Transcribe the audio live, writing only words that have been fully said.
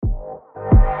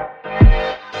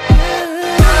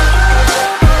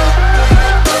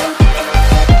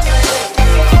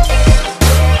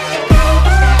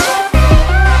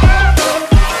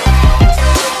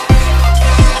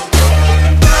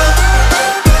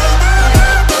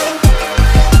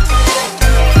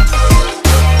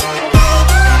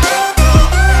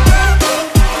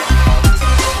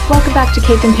back to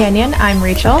K-Companion. I'm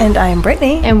Rachel. And I'm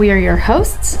Brittany. And we are your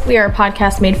hosts. We are a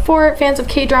podcast made for fans of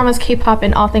K-dramas, K-pop,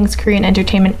 and all things Korean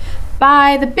entertainment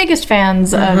by the biggest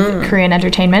fans of Korean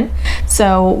entertainment.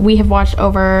 So we have watched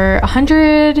over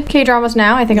 100 K-dramas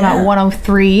now. I think about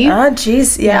 103. Oh,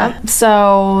 geez. Yeah.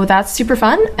 So that's super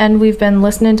fun. And we've been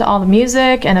listening to all the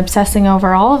music and obsessing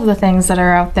over all of the things that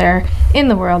are out there in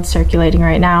the world circulating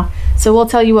right now. So we'll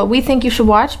tell you what we think you should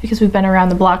watch because we've been around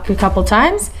the block a couple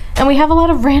times. And we have a lot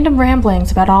of random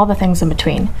ramblings about all the things in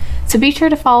between. So be sure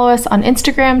to follow us on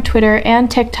Instagram, Twitter,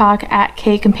 and TikTok at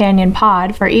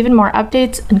KCompanionPod for even more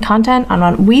updates and content on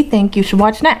what we think you should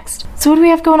watch next. So what do we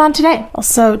have going on today?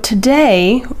 So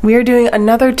today we are doing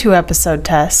another 2-episode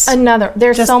test.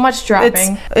 There's so much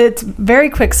dropping. It's very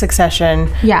quick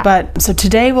succession. Yeah. But so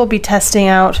today we'll be testing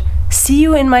out See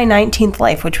You in My 19th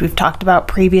Life, which we've talked about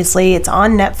previously. It's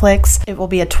on Netflix. It will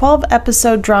be a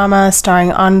 12-episode drama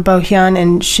starring An Bo-hyun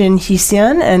and Shin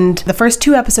Hee-seon, and the first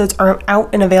 2 episodes are out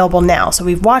and available now. So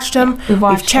we've watched them.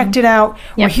 We've checked it out.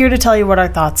 We're here to tell you what our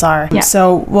thoughts are.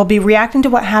 So we'll be reacting to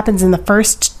what happens in the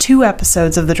first 2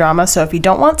 episodes of the drama. So if you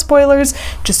don't want spoilers,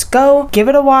 just go, give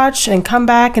it a watch, and come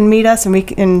back and meet us, and we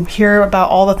can hear about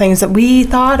all the things that we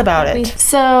thought about it.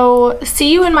 So,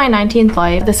 See You in My 19th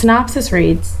Life, the synopsis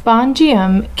reads, Bon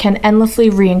Ji-eum can endlessly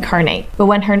reincarnate, but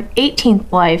when her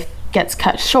 18th life gets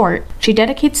cut short, she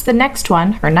dedicates the next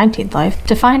one, her 19th life,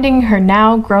 to finding her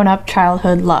now grown-up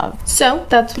childhood love. So,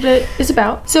 that's what it is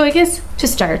about. So, I guess, to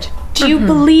start, do you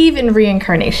believe in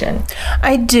reincarnation?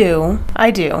 I do.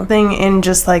 Thing in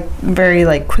just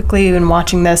very quickly in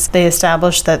watching this, they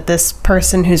established that this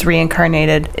person who's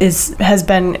reincarnated has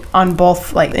been on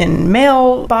both in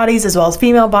male bodies as well as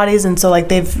female bodies, and so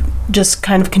they've just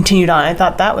kind of continued on. I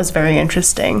thought that was very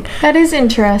interesting. That is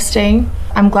interesting.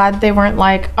 I'm glad they weren't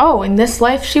oh, in this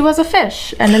life she was a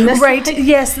fish, and in this life,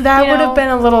 yes, that would have been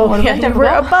a little we're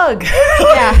a bug.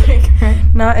 Yeah.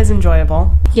 Not as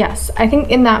enjoyable. Yes, I think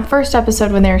in that first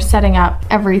episode when they were setting up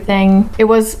everything, I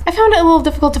found it a little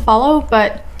difficult to follow,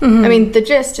 but I mean, the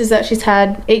gist is that she's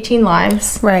had 18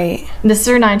 lives. Right. This is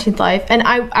her 19th life, and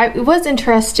it was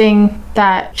interesting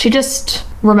that she just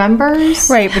remembers.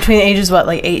 Right, between ages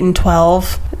 8 and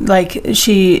 12.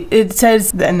 It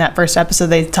says in that first episode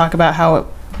they talk about how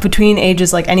between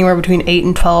ages anywhere between 8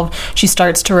 and 12 she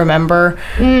starts to remember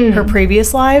her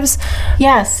previous lives.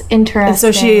 Yes, interesting. And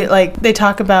so she they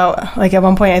talk about at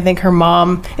one point I think her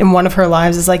mom in one of her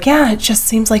lives is it just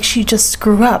seems like she just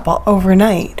grew up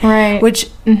overnight. Right.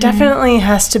 Which definitely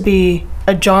has to be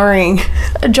a jarring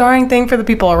thing for the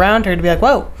people around her to be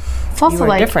whoa, it's also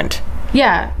you are different.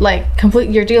 Yeah,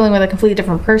 you're dealing with a completely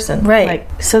different person. Right.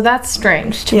 So that's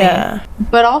strange to me.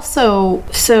 But also,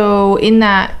 so in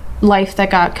that life that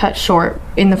got cut short,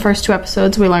 in the first 2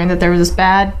 episodes, we learned that there was this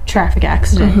bad traffic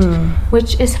accident,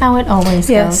 which is how it always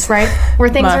goes, right? Where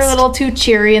things are a little too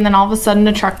cheery, and then all of a sudden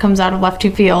a truck comes out of left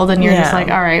field, and you're just all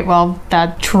right, well,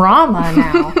 that trauma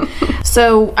now.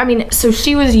 So, I mean,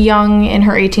 she was young in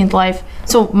her 18th life.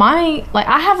 So I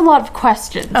have a lot of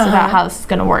questions about how this is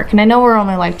going to work. And I know we're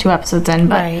only 2 episodes in,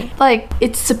 but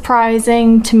it's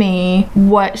surprising to me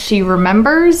what she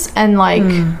remembers, and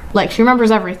she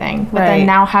remembers everything, but then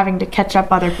now having to catch up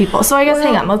other people. So I guess,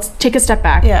 hang on, let's take a step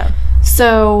back. Yeah.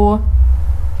 So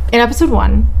in episode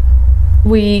 1,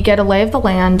 we get a lay of the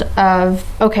land of,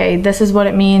 okay, this is what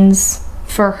it means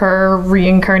for her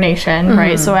reincarnation,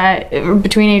 right? So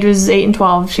between ages 8 and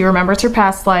 12, she remembers her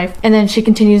past life, and then she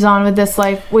continues on with this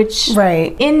life, which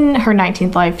in her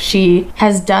 19th life, she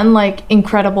has done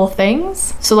incredible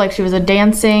things. So she was a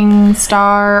dancing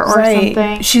star or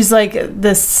something. She's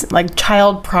this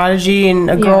child prodigy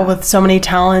and a girl with so many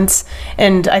talents,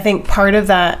 and I think part of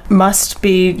that must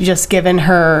be just given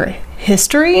her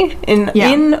history in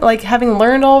having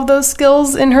learned all of those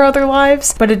skills in her other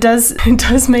lives. But it does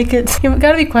make it, you've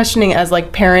got to be questioning as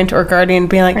parent or guardian,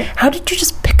 being how did you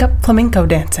just pick up flamenco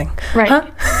dancing? Right. Huh?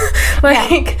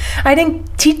 I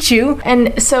didn't teach you.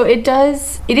 And so it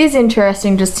is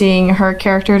interesting just seeing her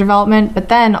character development, but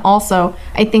then also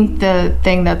I think the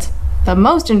thing that's the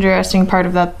most interesting part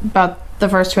of that about the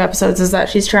first 2 episodes is that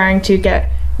she's trying to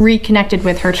get reconnected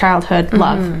with her childhood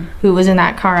love, who was in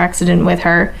that car accident with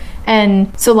her.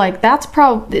 And so that's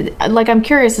probably I'm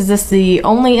curious, is this the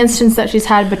only instance that she's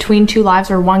had between 2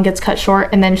 lives where one gets cut short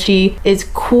and then she is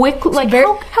quick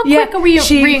how quick are we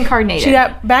reincarnated? She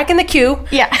got back in the queue,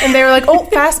 and they were oh,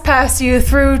 fast pass you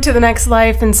through to the next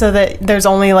life, and so that there's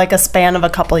only a span of a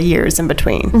couple of years in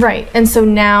between, right? And so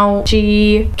now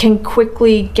she can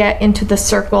quickly get into the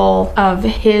circle of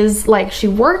his, she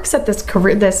works at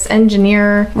this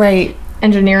engineer, right?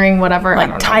 engineering, whatever.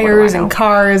 Like tires and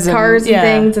cars and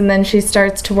things. And then she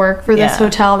starts to work for this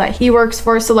hotel that he works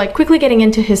for. So like quickly getting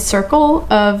into his circle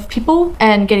of people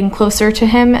and getting closer to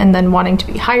him and then wanting to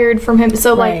be hired from him.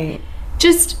 So like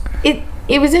just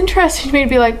it was interesting to me to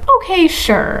be like, okay,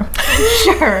 sure,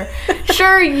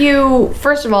 you,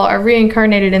 first of all, are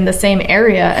reincarnated in the same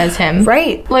area as him.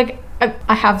 Right. Like,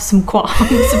 I have some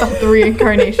qualms about the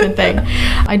reincarnation thing.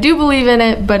 I do believe in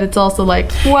it, but it's also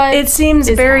like, what? It seems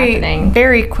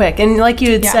very quick. And like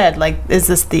you had said, like, is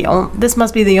this this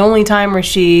must be the only time where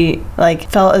she like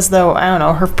felt as though, I don't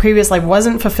know, her previous life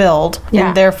wasn't fulfilled,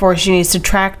 and therefore she needs to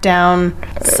track down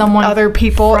other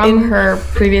people from her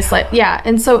previous life. Yeah,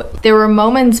 and so there were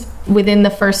moments within the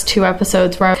first 2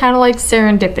 episodes where kind of like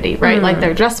serendipity, right? Like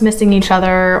they're just missing each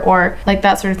other or like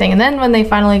that sort of thing. And then when they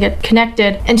finally get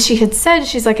connected, and she had said,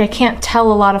 she's like, I can't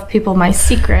tell a lot of people my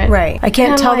secret. Right. I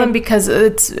can't tell them because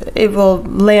it will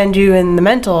land you in the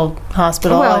mental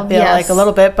hospital, I feel like a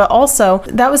little bit. But also,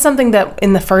 that was something that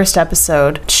in the first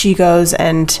episode, she goes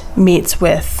and meets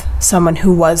with someone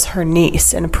who was her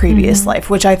niece in a previous life,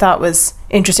 which I thought was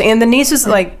interesting. And the niece was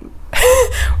like,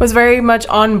 was very much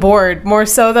on board, more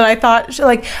so than I thought.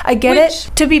 Like, I get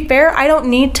it. To be fair, I don't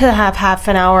need to have half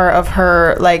an hour of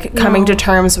her like coming to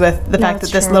terms with the fact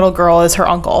that this little girl is her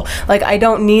uncle. Like, I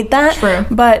don't need that. True.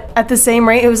 But at the same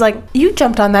rate, it was like, you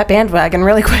jumped on that bandwagon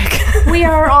really quick. We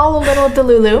are all a little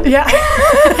Delulu. Yeah.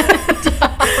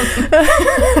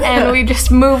 And we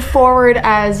just move forward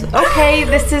as, okay,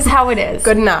 this is how it is.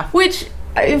 Good enough. Which,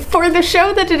 for the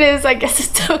show that it is, I guess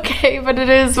it's okay, but it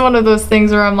is one of those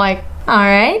things where I'm like, all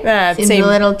right, seems a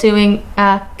little too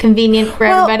convenient for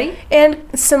everybody. And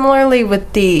similarly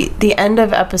with the end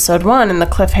of episode 1 and the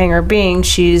cliffhanger being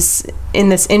she's in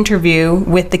this interview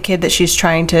with the kid that she's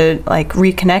trying to like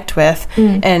reconnect with,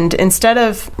 and instead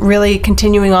of really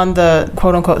continuing on the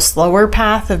quote unquote slower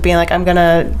path of being like, I'm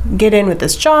gonna get in with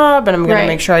this job and I'm gonna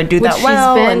make sure I do that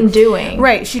well, she's been doing.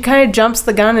 Right, she kind of jumps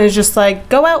the gun and is just like,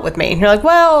 go out with me. And you're like,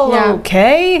 well,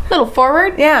 okay, a little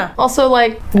forward. Yeah. Also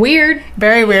like weird.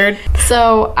 Very weird.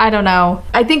 So I don't know.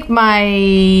 I think my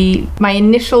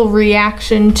initial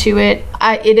reaction to it,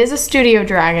 it is a Studio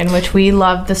Dragon, which we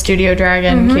love the Studio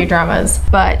Dragon K-dramas,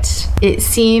 but it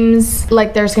seems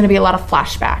like there's going to be a lot of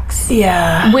flashbacks.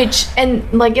 Yeah. Which,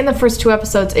 and like in the first 2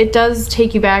 episodes, it does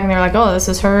take you back and they're like, oh, this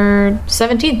is her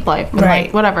 17th life. And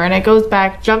like, whatever. And it goes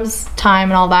back, jumps time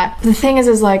and all that. The thing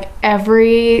is like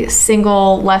every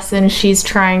single lesson she's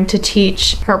trying to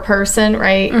teach her person,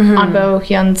 right? On Bo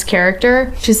Hyun's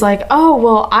character, she's like, oh,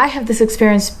 well, I have this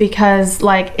experience because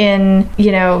like in,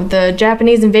 you know, the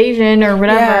Japanese invasion or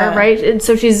whatever, right? And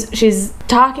so she's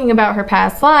talking about her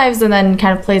past lives and then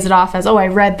kind of plays it off as, oh, I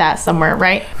read that somewhere,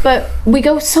 right? But we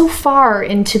go so far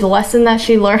into the lesson that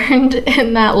she learned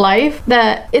in that life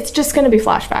that it's just going to be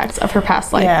flashbacks of her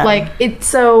past life. Like,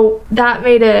 so that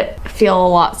made it feel a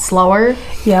lot slower.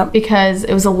 Yeah. Because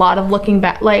it was a lot of looking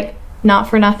back, like, not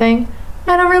for nothing,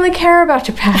 I don't really care about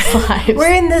your past lives.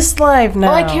 We're in this life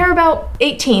now. Well, I care about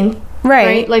 18th.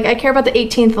 Right. Like, I care about the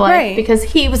 18th life because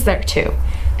he was there too.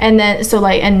 And then, so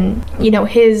like, and you know,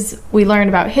 we learned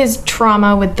about his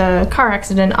trauma with the car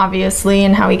accident, obviously,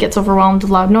 and how he gets overwhelmed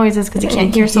with loud noises because he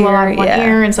can't hear so well out of one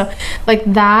ear. And so, like,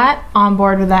 that, on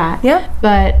board with that. Yeah.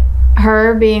 But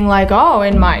her being like, oh,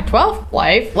 in my 12th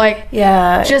life, like,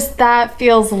 just that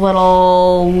feels a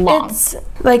little long. It's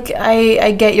like,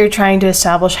 I get you're trying to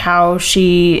establish how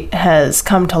she has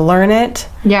come to learn it.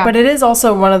 Yeah. But it is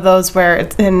also one of those where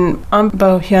it's in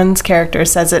Bo Hyun's character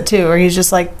says it too, where he's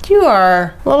just like, you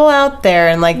are a little out there,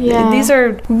 and like these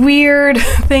are weird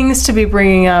things to be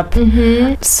bringing up.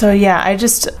 So yeah,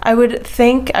 I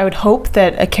would hope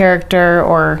that a character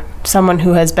or someone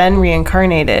who has been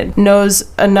reincarnated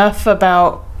knows enough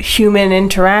about human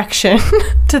interaction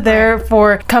to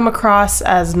therefore come across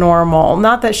as normal.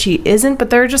 Not that she isn't, but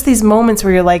there are just these moments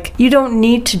where you're like, you don't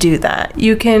need to do that.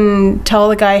 You can tell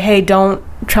the guy, hey, don't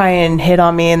try and hit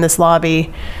on me in this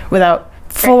lobby without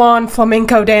full-on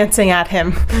flamenco dancing at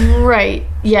him. Right.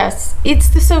 Yes. It's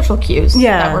the social cues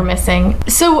that we're missing.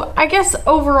 So I guess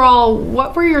overall,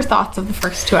 what were your thoughts of the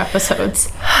first 2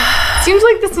 episodes? Seems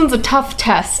like this one's a tough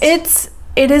test.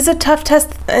 It is a tough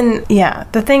test, and yeah,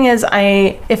 the thing is,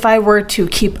 if I were to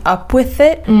keep up with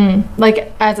it,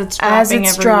 like as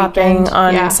it's dropping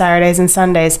on Saturdays and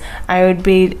Sundays, I would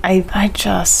be,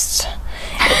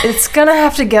 it's gonna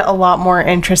have to get a lot more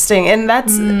interesting, and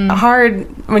that's hard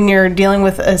when you're dealing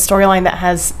with a storyline that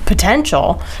has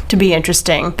potential to be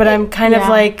interesting, but I'm kind of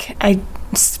like,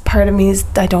 part of me is,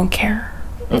 I don't care.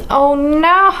 Oh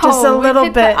no! Just a little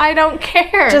bit. I don't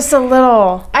care. Just a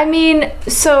little. I mean,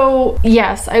 so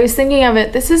yes, I was thinking of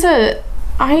it.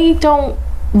 I don't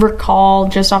recall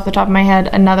just off the top of my head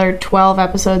another 12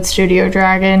 episode Studio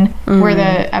Dragon where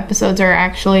the episodes are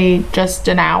actually just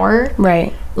an hour.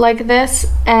 Right. Like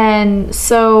this. And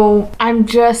so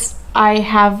I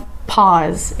have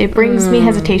pause. It brings me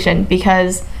hesitation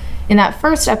because in that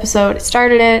first episode, it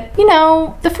started it,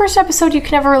 the first episode you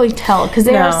can never really tell because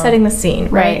they are setting the scene,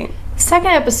 right?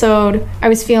 Second episode, I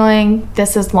was feeling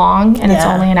this is long and it's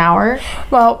only an hour.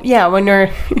 Well, yeah, when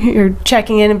you're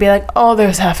checking in and be like, oh,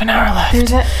 there's half an hour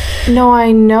left. No,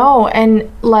 I know.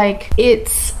 And like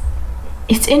it's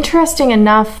interesting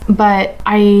enough, but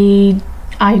I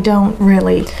don't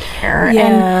really care.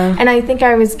 Yeah. And I think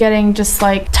I was getting just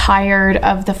like tired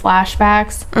of the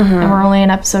flashbacks. And we're only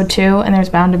in episode 2 and there's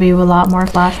bound to be a lot more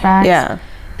flashbacks. Yeah.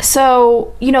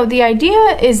 So, the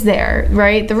idea is there,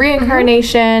 right? The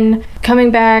reincarnation,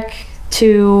 coming back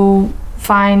to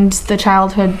find the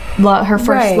childhood her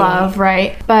first love,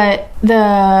 right? But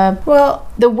the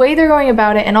way they're going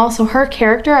about it, and also her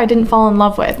character, I didn't fall in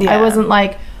love with. Yeah. I wasn't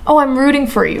like, oh, I'm rooting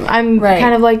for you. I'm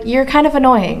kind of like, you're kind of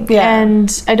annoying. Yeah.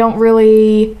 And I don't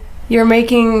really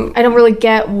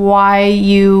get why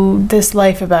you... This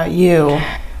life about you.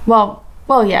 Well,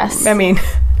 yes. I mean...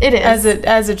 It is.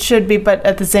 As it should be, but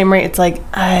at the same rate, it's like,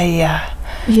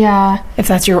 yeah. If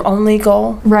that's your only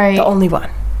goal, right. The only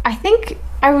one. I think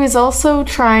I was also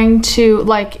trying to,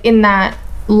 like, in that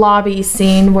lobby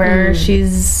scene where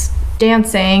she's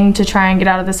dancing to try and get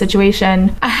out of the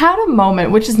situation, I had a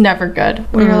moment, which is never good,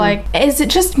 where you're like, is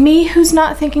it just me who's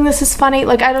not thinking this is funny?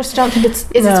 Like, I just don't think is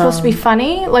it supposed to be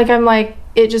funny? Like, I'm like,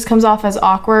 it just comes off as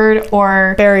awkward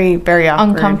or... Very, very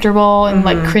awkward. Uncomfortable and,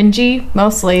 like, cringy,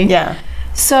 mostly. Yeah.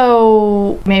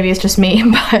 So maybe it's just me,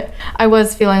 but I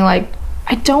was feeling like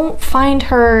I don't find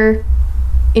her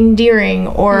endearing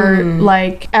or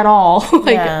like at all.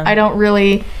 Like I don't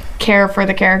really care for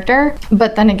the character.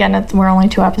 But then again, we're only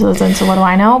 2 episodes in, so what do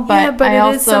I know? But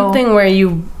it is something where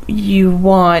you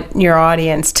want your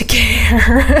audience to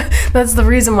care. That's the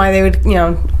reason why they would,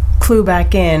 clue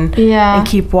back in and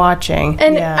keep watching.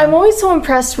 And I'm always so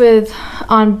impressed with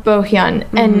On Bo-hyun,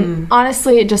 and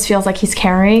honestly it just feels like he's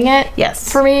carrying it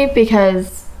for me,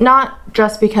 because not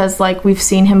just because like we've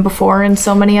seen him before in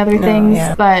so many other things,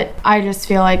 but I just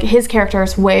feel like his character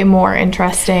is way more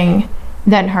interesting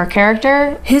than her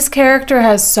character. His character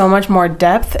has so much more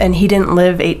depth, and he didn't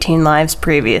live 18 lives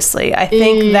previously. I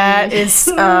think that is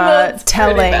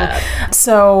telling.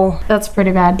 So that's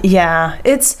pretty bad. Yeah,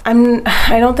 I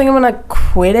don't think I'm gonna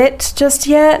quit it just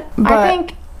yet.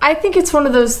 But I think it's one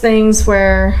of those things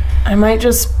where I might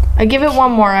just... I give it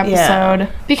one more episode.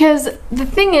 Because the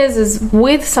thing is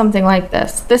with something like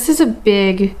this is a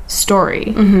big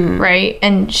story, right?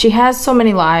 And she has so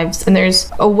many lives, and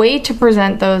there's a way to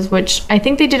present those, which I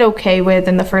think they did okay with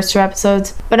in the first 2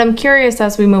 episodes. But I'm curious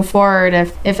as we move forward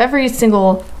if every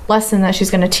single lesson that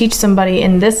she's going to teach somebody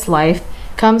in this life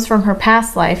comes from her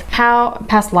past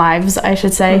lives, I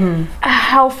should say.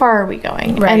 How far are we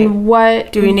going? Right. And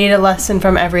what do we need a lesson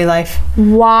from every life?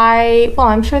 Why? Well,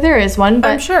 I'm sure there is one,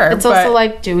 but I'm sure, it's also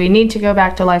like, do we need to go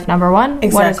back to life number 1?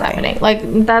 Exactly. What is happening?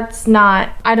 Like, that's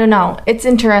not, I don't know. It's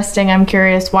interesting. I'm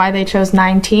curious why they chose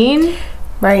 19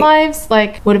 lives.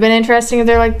 Like, would have been interesting if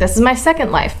they're like, this is my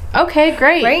second life. Okay,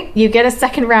 great. Right? You get a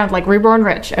second round, like Reborn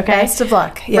Rich. Okay. Best of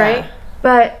luck. Yeah. Right?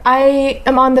 But I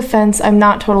am on the fence. I'm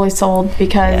not totally sold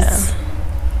because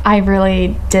I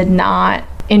really did not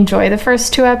enjoy the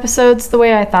first 2 episodes the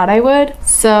way I thought I would.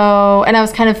 So, and I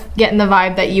was kind of getting the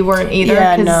vibe that you weren't either.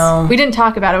 Yeah, no. We didn't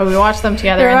talk about it, but we watched them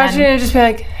together. We were watching it and just be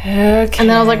like, okay. And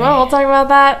then I was like, well, we'll talk about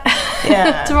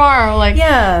that tomorrow. Like,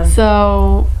 yeah.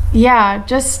 So, yeah,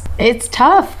 just, it's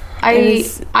tough.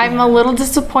 I'm a little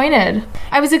disappointed.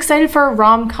 I was excited for a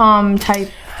rom-com type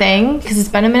thing because it's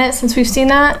been a minute since we've seen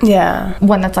that. Yeah.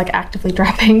 One that's like actively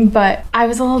dropping, but I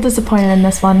was a little disappointed in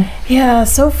this one. Yeah,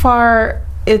 so far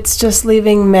it's just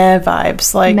leaving meh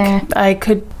vibes. Like, I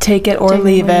could take it or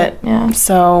leave it. Yeah.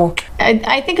 So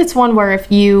I think it's one where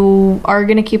if you are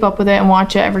going to keep up with it and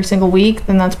watch it every single week,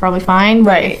 then that's probably fine.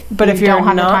 Right. But if you don't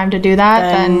have the time to do that,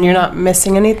 then you're not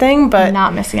missing anything. But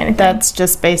not missing anything. That's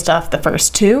just based off the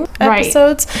first 2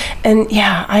 episodes. And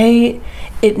yeah,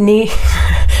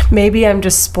 maybe I'm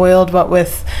just spoiled what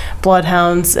with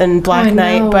Bloodhounds and Black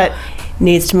Knight, but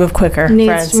needs to move quicker,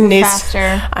 friends. To move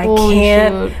faster.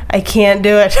 I can't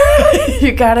do it.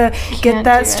 You gotta get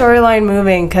that storyline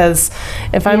moving, because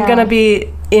if I'm gonna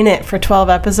be in it for 12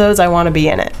 episodes, I want to be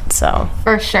in it. So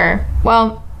for sure.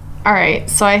 Well, all right.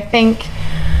 So I think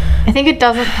it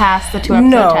doesn't pass the 2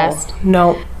 episode test.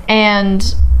 No.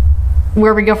 And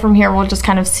where we go from here, we'll just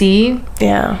kind of see.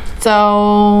 Yeah.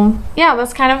 So yeah,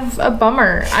 that's kind of a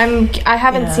bummer. I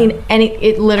haven't seen any.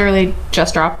 It literally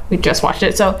just dropped. We just watched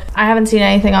it, so I haven't seen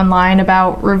anything online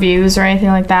about reviews or anything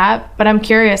like that. But I'm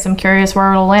curious. I'm curious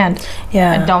where it'll land.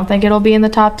 Yeah. I don't think it'll be in the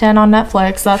top 10 on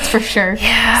Netflix. That's for sure.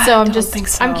 Yeah. So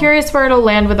I'm curious where it'll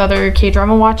land with other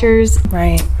K-drama watchers.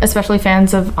 Right. Especially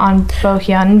fans of An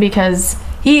Bo-hyun, because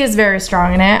he is very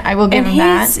strong in it. I will give him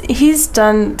that. He's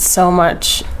done so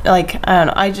much. Like, I don't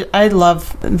know. I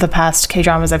love the past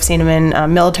K-dramas I've seen him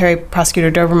in. Military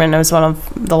Prosecutor Doberman was one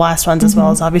of the last ones, as well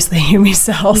as obviously Yumi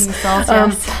Cells.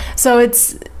 Yes. So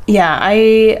it's, yeah,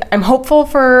 I'm hopeful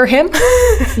for him.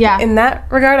 Yeah. In that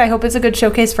regard, I hope it's a good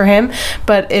showcase for him.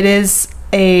 But it is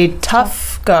a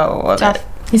tough go of it.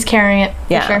 He's carrying it,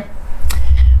 for Yeah. sure.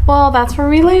 Well, that's where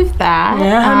we leave that.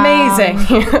 Yeah, amazing.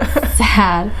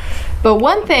 Sad. But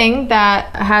one thing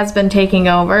that has been taking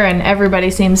over and everybody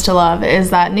seems to love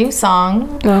is that new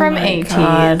song from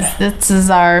ATEEZ. This is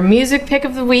our music pick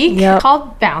of the week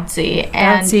called Bouncy.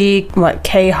 And Bouncy, what,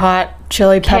 K-Hot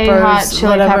Chili Peppers, K-Hot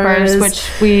Chili Peppers,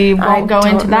 which we won't go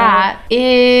into that.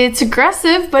 It's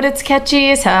aggressive, but it's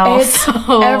catchy as hell. It's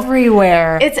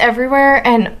everywhere. It's everywhere,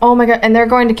 and oh my god, and they're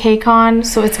going to KCON,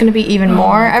 so it's going to be even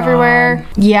more everywhere.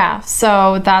 Yeah,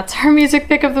 so that's our music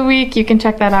pick of the week. You can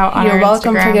check that out on our Instagram. You're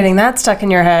welcome for getting that stuck in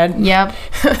your head. Yep,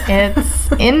 it's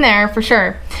in there for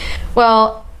sure.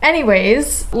 Well,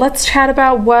 anyways, let's chat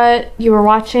about what you were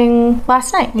watching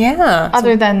last night. Yeah.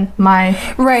 Other than my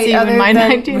See You in My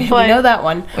 19th Life. We know that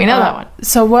one. We know that one.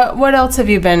 So what else have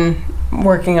you been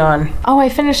working on? Oh, I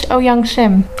finished Oh Young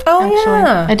Shim. Oh,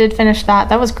 yeah. I did finish that.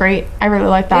 That was great. I really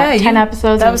liked that. 10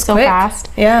 episodes. That was so fast.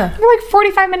 Yeah. They were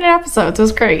like 45-minute episodes. It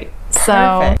was great.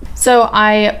 So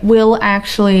I will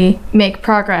actually make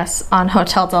progress on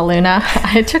Hotel Del Luna.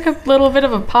 I took a little bit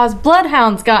of a pause.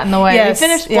 Bloodhounds got in the way. Yes, we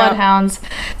finished Bloodhounds.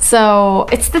 So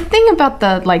it's the thing about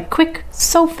the quick,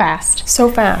 so fast.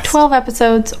 12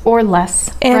 episodes or less,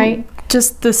 and right?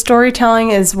 Just the storytelling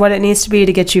is what it needs to be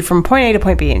to get you from point A to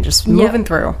point B and just moving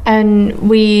through. And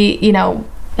we,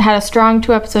 had a strong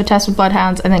 2-episode test with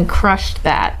Bloodhounds and then crushed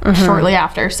that shortly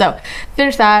after. So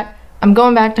finished that. I'm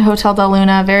going back to Hotel Del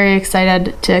Luna. Very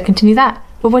excited to continue that.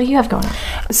 But what do you have going on?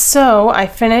 So I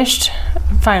finished,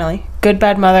 finally, Good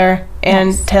Bad Mother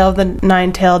and Tale of the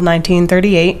Nine-Tailed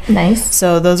 1938. Nice.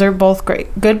 So those are both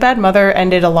great. Good Bad Mother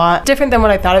ended a lot different than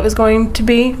what I thought it was going to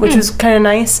be, which was kind of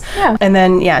nice. Yeah. And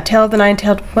then, Tale of the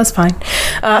Nine-Tailed was fine.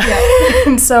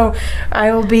 And so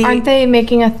I will be... Aren't they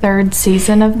making a 3rd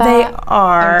season of that? They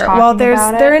are. Well,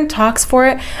 they're in talks for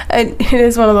it. It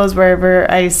is one of those wherever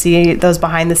I see those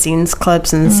behind-the-scenes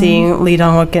clips and seeing Lee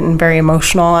Dong-wook getting very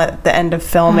emotional at the end of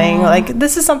filming. Like,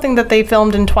 this is something that they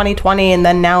filmed in 2020 and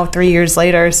then now 3 years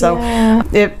later. So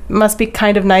it must be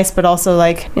kind of nice, but also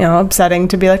upsetting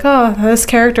to be like, oh, this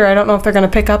character, I don't know if they're going to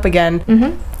pick up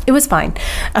again. It was fine.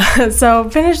 So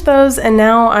finished those, and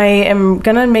now I am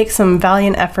going to make some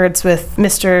valiant efforts with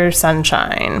Mr.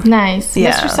 Sunshine. Nice.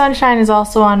 Yeah. Mr. Sunshine is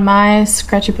also on my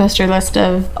scratchy poster list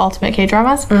of ultimate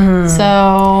K-dramas.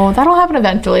 So that'll happen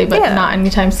eventually, but not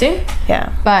anytime soon.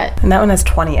 Yeah. And that one has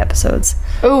 20 episodes.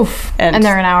 Oof. And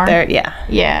they're an hour?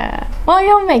 Yeah. Well,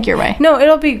 you'll make your way. No,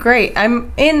 it'll be great.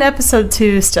 I'm in episode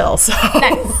 2 still, so.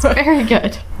 Nice. Very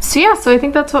good. So I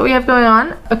think that's what we have going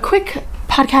on. A quick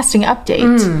podcasting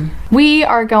update. We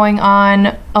are going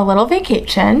on a little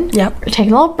vacation. Yep. We're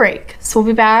taking a little break. So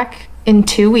we'll be back in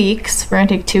 2 weeks. We're going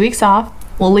to take 2 weeks off.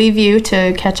 We'll leave you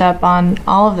to catch up on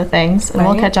all of the things, and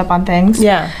we'll catch up on things.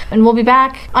 Yeah. And we'll be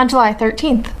back on July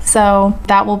 13th. So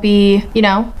that will be,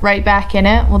 right back in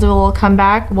it. We'll do a little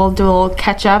comeback. We'll do a little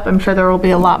catch up. I'm sure there will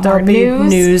be a lot more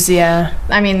news. Yeah.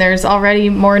 I mean, there's already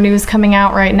more news coming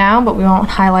out right now, but we won't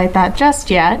highlight that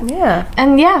just yet. Yeah.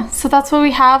 And so that's what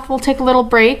we have. We'll take a little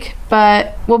break,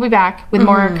 but we'll be back with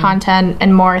more content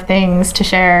and more things to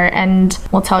share, and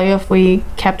we'll tell you if we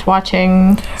kept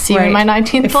watching See You in My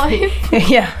 19th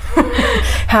Life. Yeah.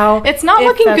 How it's not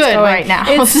looking good right now.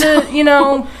 It's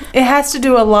it has to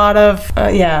do a lot of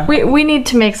we need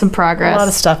to make some progress. A lot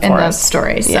of stuff in for those us.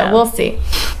 stories. So we'll see.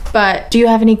 But do you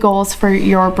have any goals for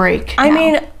your break? I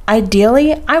mean,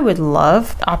 ideally, I would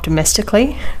love,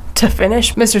 optimistically, to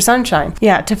finish Mr. Sunshine.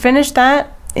 Yeah, to finish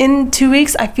that in 2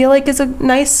 weeks, I feel like is a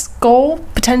nice goal,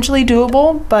 potentially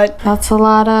doable, but that's a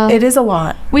lot of... It is a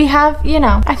lot. We have,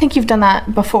 I think you've done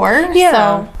that before. Yeah.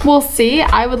 So we'll see.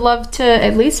 I would love to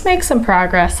at least make some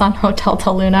progress on Hotel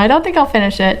Del Luna. I don't think I'll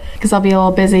finish it because I'll be a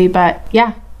little busy, but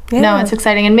no, it's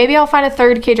exciting. And maybe I'll find a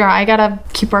 3rd K-drama. I gotta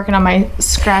keep working on my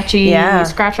scratch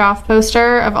off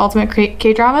poster of ultimate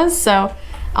K-dramas, so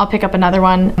I'll pick up another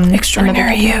one.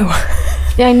 Extraordinary You.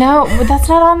 Yeah, I know, but that's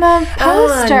not on the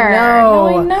poster.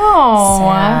 No, I know.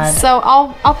 Sad. So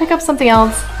I'll pick up something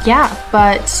else. Yeah,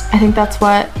 but I think that's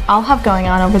what I'll have going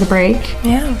on over the break.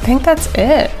 Yeah, I think that's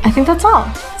it. I think that's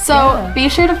all. So be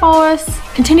sure to follow us.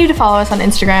 Continue to follow us on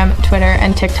Instagram, Twitter,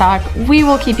 and TikTok. We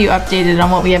will keep you updated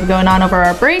on what we have going on over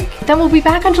our break. Then we'll be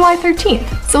back on July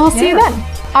 13th. So we'll see you then.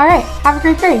 All right, have a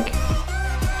great break.